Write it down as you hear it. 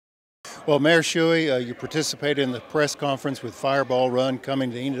Well, Mayor Shewey, you participated in the press conference with FireBall Run coming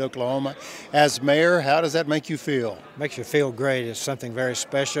to Enid, Oklahoma. As mayor, how does that make you feel? Makes you feel great. It's something very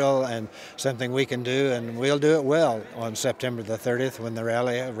special and something we can do, and we'll do it well on September the 30th when the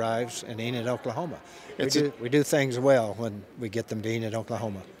rally arrives in Enid, Oklahoma. We do things well when we get them to Enid,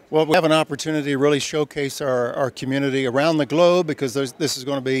 Oklahoma. Well, we have an opportunity to really showcase our community around the globe because this is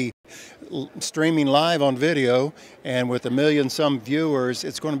going to be streaming live on video, and with 1 million some viewers,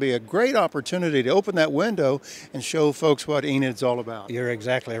 it's going to be a great opportunity to open that window and show folks what Enid's all about. You're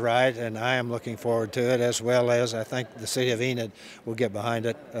exactly right, and I am looking forward to it, as well as I think the city of Enid will get behind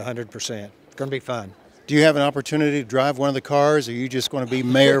it 100%. It's going to be fun. Do you have an opportunity to drive one of the cars, or are you just going to be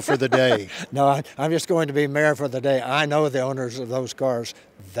mayor for the day? No, I'm just going to be mayor for the day. I know the owners of those cars.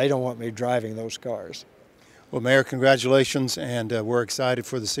 They don't want me driving those cars. Well, Mayor, congratulations, and we're excited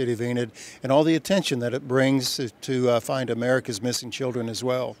for the city of Enid and all the attention that it brings to find America's missing children as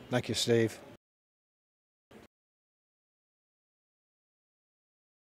well. Thank you, Steve.